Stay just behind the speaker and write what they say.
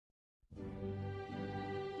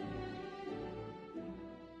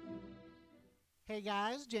Hey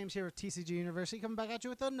guys, James here with TCGU University, coming back at you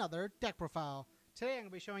with another deck profile. Today I'm going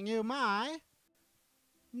to be showing you my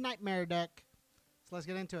Nightmare deck. So let's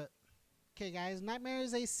get into it. Okay guys, Nightmare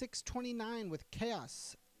is a 629 with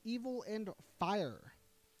Chaos, Evil, and Fire.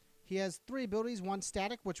 He has 3 abilities, 1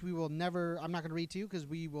 static, which we will never, I'm not going to read to you because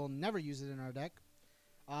we will never use it in our deck.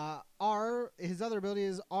 His other ability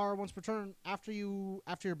is R once per turn. After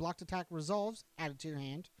your blocked attack resolves, add it to your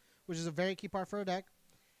hand, which is a very key part for a deck.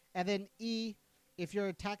 And then E, if your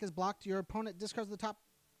attack is blocked, your opponent discards the top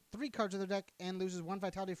 3 cards of their deck and loses 1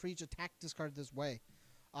 vitality for each attack discarded this way.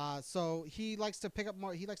 So he likes to pick up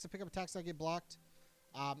more. He likes to pick up attacks that get blocked,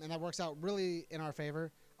 and that works out really in our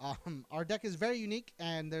favor. Our deck is very unique,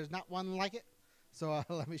 and there's not one like it. So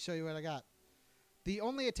let me show you what I got. The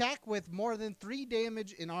only attack with more than 3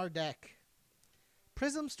 damage in our deck,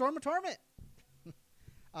 Prism Storm of Torment.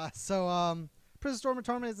 Prism Storm of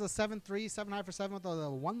Torment is a 7/3, 7 high for 7 with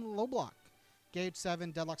a 1 low block. Gauge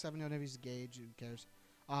 7, Deadlock 7, you don't use Gauge, who cares?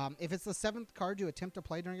 If it's the 7th card you attempt to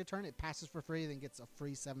play during a turn, it passes for free, then gets a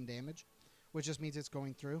free 7 damage, which just means it's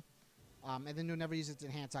going through. And then you'll never use it to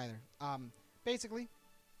enhance either. Basically,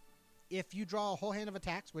 if you draw a whole hand of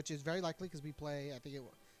attacks, which is very likely because we play, I think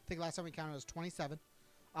last time we counted it was 27.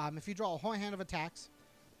 If you draw a whole hand of attacks,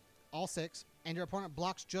 all 6, and your opponent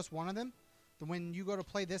blocks just one of them, then when you go to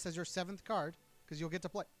play this as your 7th card, because you'll get to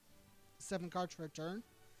play 7 cards for a turn,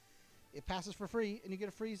 it passes for free, and you get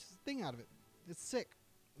a free thing out of it. It's sick.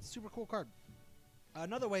 It's a super cool card.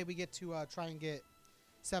 Another way we get to try and get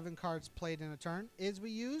 7 cards played in a turn is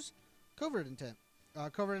we use Covert Intent.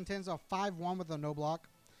 Covert Intent is a 5/1 with a no block.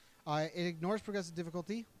 It ignores progressive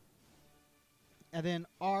difficulty. And then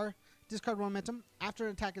R, discard momentum. After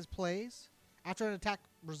an attack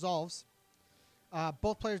resolves,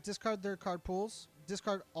 both players discard their card pools,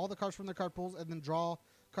 discard all the cards from their card pools, and then draw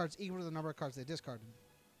cards equal to the number of cards they discarded.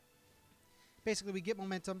 Basically, we get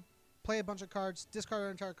momentum, play a bunch of cards, discard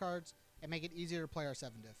our entire cards, and make it easier to play our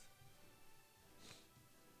 7 diff.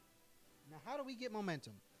 Now, how do we get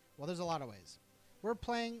momentum? Well, there's a lot of ways. We're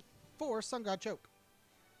playing for Sun God Choke.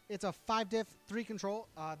 It's a 5 diff, 3 control.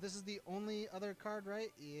 This is the only other card,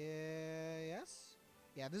 right? Yes?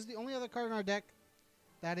 Yeah, this is the only other card in our deck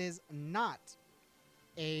that is not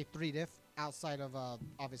a 3 diff outside of,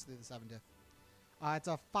 obviously, the 7 diff. It's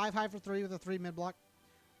a 5 high for 3 with a 3 mid block.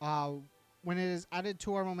 When it is added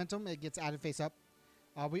to our momentum, it gets added face up.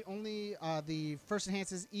 The first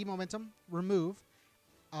enhances E momentum, remove.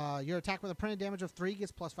 Your attack with a printed damage of 3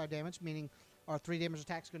 gets plus 5 damage, meaning our 3 damage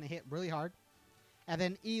attack is going to hit really hard. And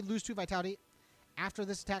then E, lose 2 vitality. After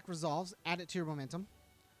this attack resolves, add it to your momentum.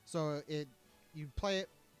 So you play it,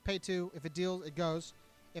 pay 2. If it deals, it goes.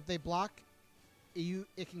 If they block,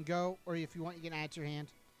 it can go, or if you want, you can add it to your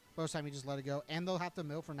hand. Most time you just let it go. And they'll have to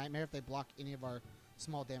mill for Nightmare if they block any of our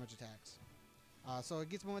small damage attacks. So it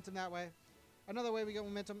gets momentum that way. Another way we get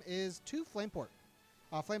momentum is 2 Flameport.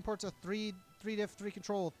 Flameport's a 3 diff, 3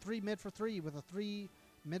 control, 3 mid for 3 with a 3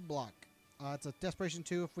 mid block. It's a Desperation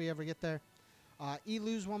 2 if we ever get there. E,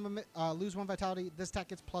 lose 1 vitality. This attack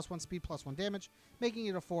gets plus 1 speed, plus 1 damage, making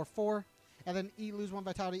it a 4/4. And then E, lose 1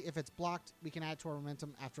 vitality. If it's blocked, we can add to our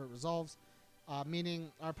momentum after it resolves,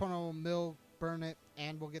 meaning our opponent will mill, burn it,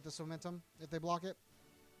 and we'll get this momentum if they block it.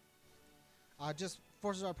 Just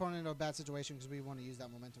forces our opponent into a bad situation because we want to use that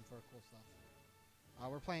momentum for cool stuff.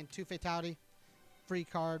 We're playing 2 Fatality, free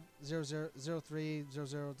card, 0/0, 0/3,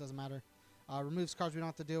 0/0, doesn't matter. Removes cards we don't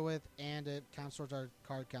have to deal with, and it counts towards our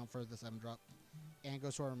card count for the 7 drop, and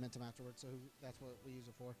goes to our momentum afterwards, so that's what we use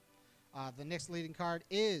it for. The next leading card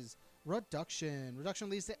is Reduction. Reduction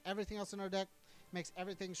leads to everything else in our deck, makes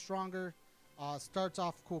everything stronger, starts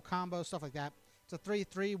off cool combo, stuff like that. It's a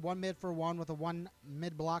 3/3, 1 mid for 1 with a 1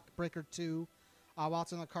 mid block, breaker 2. While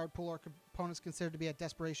it's in the card pool, our opponent's considered to be at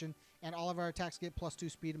Desperation, and all of our attacks get plus 2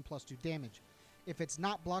 speed and plus 2 damage. If it's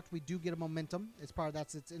not blocked, we do get a momentum. It's part of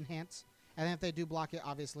that's its enhance. And then if they do block it,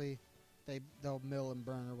 obviously they'll mill and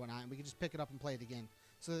burn or whatnot, and we can just pick it up and play it again.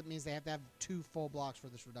 So that means they have to have 2 full blocks for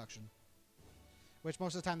this reduction, which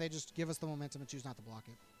most of the time they just give us the momentum and choose not to block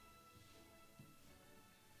it.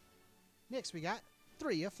 Next, we got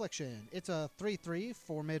 3 Affliction. It's a 3/3,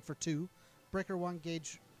 4 mid for 2. Breaker 1,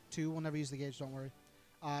 Gauge 2. We'll never use the Gauge, don't worry.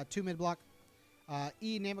 2 mid block.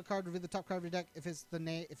 E, name a card, reveal the top card of your deck. If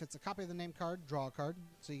it's a copy of the name card, draw a card.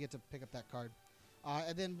 So you get to pick up that card.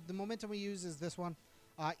 And then the momentum we use is this one.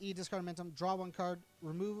 E, discard momentum, draw 1 card,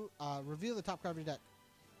 reveal the top card of your deck.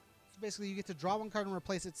 So basically, you get to draw 1 card and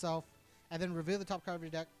replace itself, and then reveal the top card of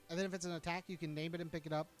your deck. And then if it's an attack, you can name it and pick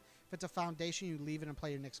it up. If it's a foundation, you leave it and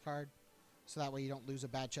play your next card. So that way you don't lose a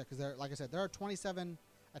bad check. Because like I said, there are 27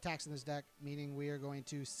 attacks in this deck, meaning we are going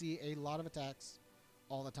to see a lot of attacks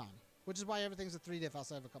all the time. which is why everything's a 3 diff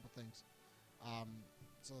outside of a couple things.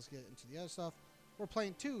 So let's get into the other stuff. We're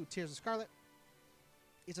playing 2 Tears of Scarlet.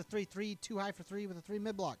 It's a 3/3, 2 high for 3 with a 3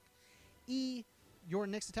 mid block. E, your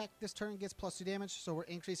next attack this turn gets +2 damage, so we're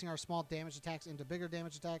increasing our small damage attacks into bigger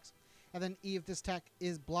damage attacks. And then E, if this attack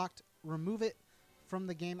is blocked, remove it from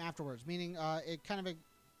the game afterwards, meaning it kind of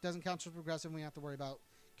doesn't count as progressive. We don't have to worry about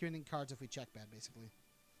queuing cards if we check bad, basically.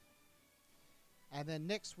 And then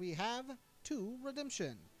next we have 2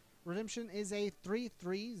 Redemption. Redemption is a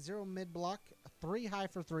 3/3, 0 mid block, 3 high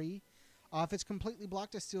for 3. If it's completely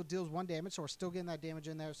blocked, it still deals 1 damage, so we're still getting that damage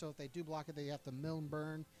in there. So if they do block it, they have to mill and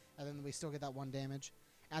burn, and then we still get that 1 damage.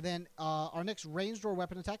 And then our next ranged or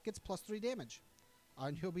weapon attack gets +3 damage.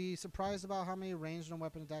 And you'll be surprised about how many ranged and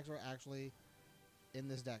weapon attacks are actually in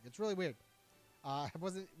this deck. It's really weird.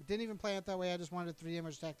 Didn't even play it that way. I just wanted a 3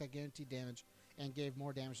 damage attack that guaranteed damage and gave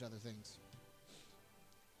more damage to other things.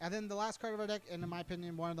 And then the last card of our deck, and in my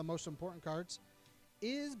opinion, one of the most important cards,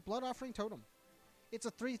 is Blood Offering Totem. It's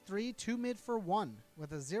a 3/3, 2 mid for 1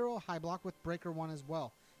 with a 0 high block with Breaker 1 as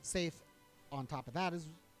well. Safe on top of that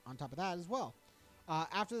as well.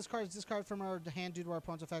 After this card is discarded from our hand due to our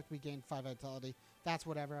opponent's effect, we gain 5 vitality. That's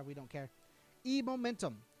whatever. We don't care. E,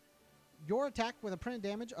 Momentum. Your attack with a printed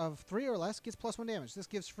damage of 3 or less gets +1 damage. This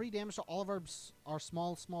gives free damage to all of our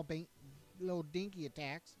small little dinky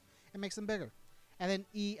attacks and makes them bigger. And then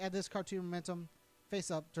E, add this card to your Momentum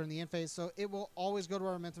face up during the end phase. So it will always go to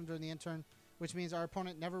our Momentum during the end turn, which means our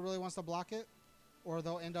opponent never really wants to block it, or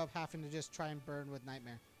they'll end up having to just try and burn with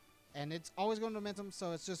Nightmare. And it's always going to Momentum,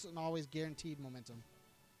 so it's just an always guaranteed Momentum.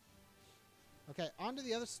 Okay, on to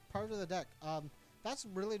the other part of the deck. That's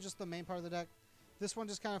really just the main part of the deck. This one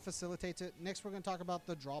just kind of facilitates it. Next, we're going to talk about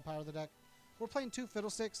the draw power of the deck. We're playing 2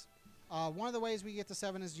 Fiddlesticks. One of the ways we get to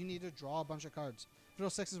 7 is you need to draw a bunch of cards.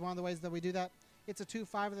 Fiddlesticks is one of the ways that we do that. It's a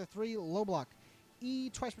 2/5 with a 3 low block. E,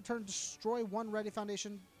 twice per turn, destroy 1 ready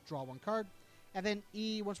foundation, draw 1 card. And then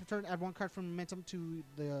E, once per turn, add 1 card from Momentum to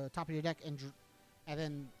the top of your deck, and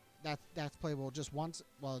then that's playable just once,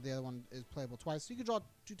 while the other one is playable twice. So you can draw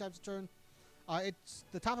 2 times a turn.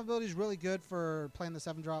 The top ability is really good for playing the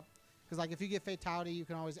 7-drop, because like if you get Fatality, you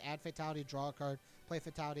can always add Fatality, draw a card, play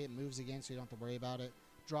Fatality, it moves again, so you don't have to worry about it.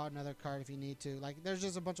 Draw another card if you need to. Like there's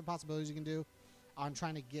just a bunch of possibilities you can do on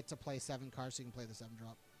trying to get to play 7 cards so you can play the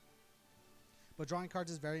 7-drop. But drawing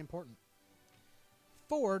cards is very important.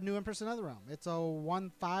 4 New Empress in Netherrealm. It's a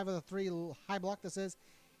 1/5 with a 3 high block that says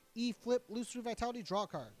E, flip, lose 3 vitality, draw a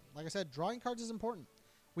card. Like I said, drawing cards is important.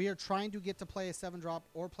 We are trying to get to play a 7-drop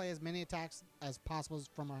or play as many attacks as possible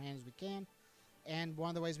from our hand as we can. And one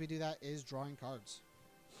of the ways we do that is drawing cards.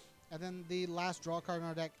 And then the last draw card in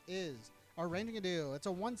our deck is our Ranging Ado. It's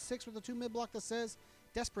a 1/6 with a 2 mid block that says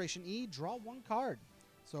Desperation E, draw 1 card.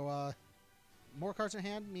 So more cards in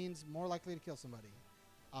hand means more likely to kill somebody.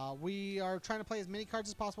 We are trying to play as many cards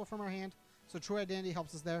as possible from our hand, so True Identity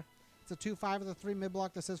helps us there. It's a 2/5 with a 3 mid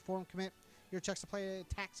block that says Form Commit. Your checks to play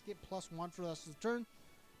attacks get +1 for the rest of the turn.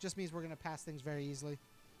 Just means we're going to pass things very easily.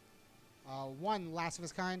 1 Last of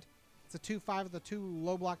Its Kind. It's a 2/5 with a 2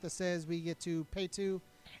 low block that says we get to pay 2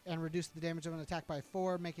 and reduce the damage of an attack by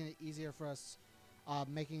 4, making it easier for us,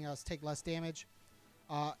 making us take less damage.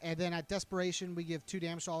 And then at Desperation, we give 2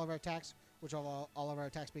 damage to all of our attacks, which all of our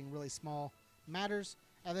attacks being really small matters.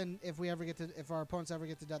 And then if our opponents ever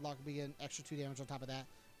get to deadlock, we get an extra 2 damage on top of that,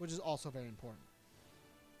 which is also very important.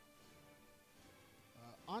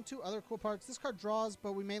 On to other cool parts. This card draws,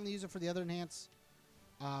 but we mainly use it for the other enhance.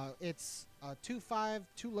 It's a 2/5,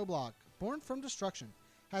 2 low block. Born from Destruction.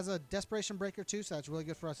 Has a Desperation Breaker too, so that's really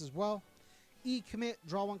good for us as well. E, commit,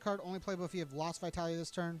 draw 1 card, only playable if you have lost vitality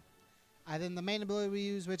this turn. And then the main ability we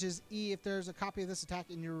use, which is E, if there's a copy of this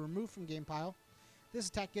attack and you're removed from game pile, this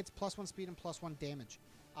attack gets +1 speed and +1 damage.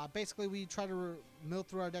 Basically, we try to mill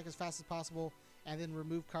through our deck as fast as possible and then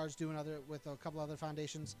remove cards with a couple other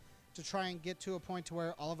foundations to try and get to a point to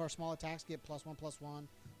where all of our small attacks get +1, +1,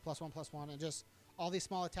 +1, +1, and just all these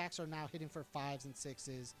small attacks are now hitting for 5s and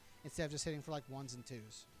 6s instead of just hitting for like 1s and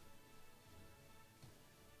 2s.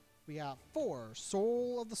 We got 4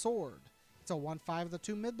 Soul of the Sword. It's a 1/5 with a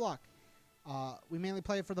 2 mid block. We mainly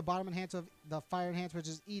play it for the bottom enhance of the fire enhance, which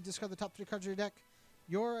is E, discard the top 3 cards of your deck.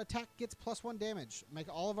 Your attack gets +1 damage. Make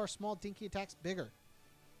all of our small dinky attacks bigger.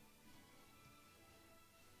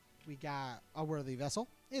 We got a Worthy Vessel.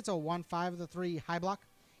 It's a 1/5 with a 3 high block.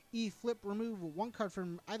 E, flip, remove 1 card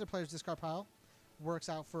from either player's discard pile. Works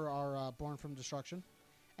out for our Born from Destruction.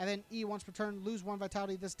 And then E, once per turn, lose 1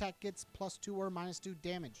 vitality. This attack gets +2 or -2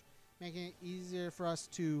 damage, making it easier for us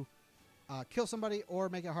to kill somebody or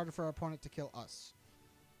make it harder for our opponent to kill us.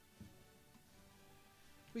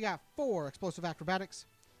 We got 4 Explosive Acrobatics.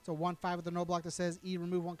 It's a 1/5 with a no block that says E,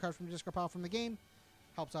 remove 1 card from your discard pile from the game.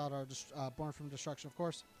 Helps out our Born from Destruction, of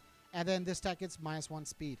course. And then this deck gets -1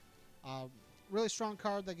 speed. Really strong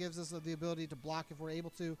card that gives us the ability to block if we're able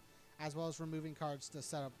to, as well as removing cards to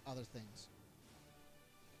set up other things.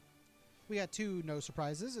 We got 2 no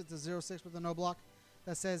surprises. It's a 0/6 with a no block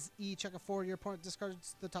that says E, check a 4. Your opponent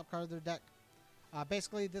discards the top card of their deck.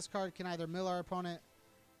 Basically, this card can either mill our opponent,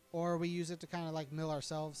 or we use it to kind of like mill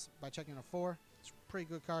ourselves by checking a 4. It's a pretty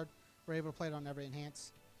good card. We're able to play it on every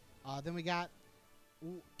enhance. Then we got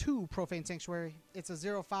 2 Profane Sanctuary. It's a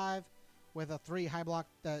 0/5 with a 3 high block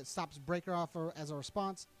that stops Breaker off as a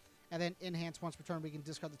response. And then enhance once per turn, we can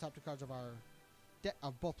discard the top 2 cards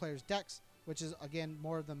of both players' decks, which is, again,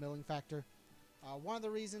 more of the milling factor. One of the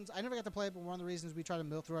reasons, I never got to play it, but one of the reasons we try to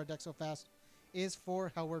mill through our deck so fast is for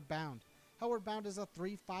Hellward Bound. Hellward Bound is a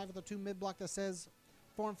 3/5 with a 2 mid block that says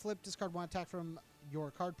form flip, discard 1 attack from your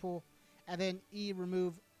card pool. And then E,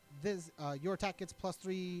 remove this. Your attack gets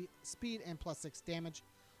 +3 speed and +6 damage.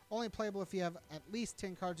 Only playable if you have at least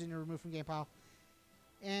 10 cards in your remove from game pile,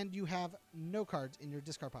 and you have no cards in your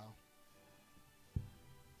discard pile.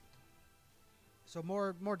 So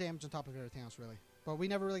more damage on top of everything else, really. But we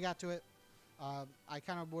never really got to it. I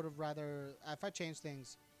kind of would have rather, if I change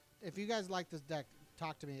things, if you guys like this deck,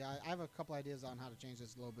 talk to me. I have a couple ideas on how to change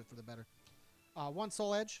this a little bit for the better. 1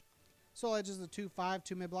 Soul Edge. Soul Edge is a 2/5,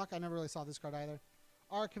 2 mid block. I never really saw this card either.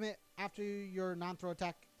 R commit, after your non-throw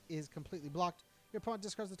attack is completely blocked, your opponent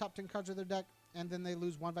discards the top 10 cards of their deck, and then they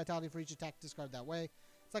lose 1 vitality for each attack discard that way.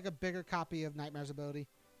 It's like a bigger copy of Nightmare's ability.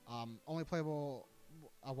 Only playable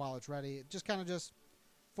while it's ready. It just kind of just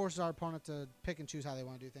forces our opponent to pick and choose how they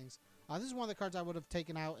want to do things. This is one of the cards I would have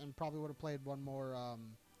taken out and probably would have played one more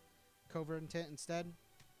Covert Intent instead.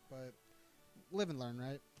 But live and learn,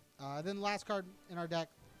 right? Then the last card in our deck,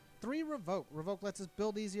 3 Revoke. Revoke lets us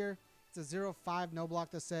build easier. It's a 0/5 no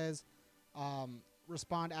block that says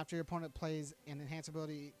respond after your opponent plays an enhance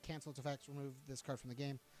ability, cancel its effects, remove this card from the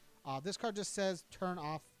game. This card just says turn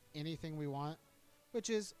off anything we want, which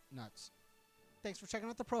is nuts. Thanks for checking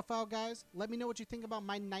out the profile, guys. Let me know what you think about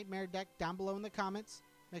my Nightmare deck down below in the comments.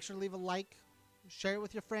 Make sure to leave a like, share it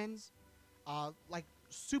with your friends.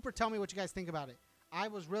 Super tell me what you guys think about it. I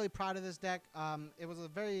was really proud of this deck. It was a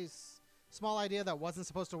very small idea that wasn't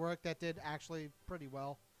supposed to work that did actually pretty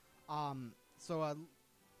well.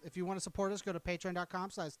 If you want to support us, go to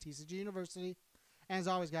patreon.com/TCGU University. And as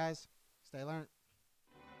always, guys, stay learned.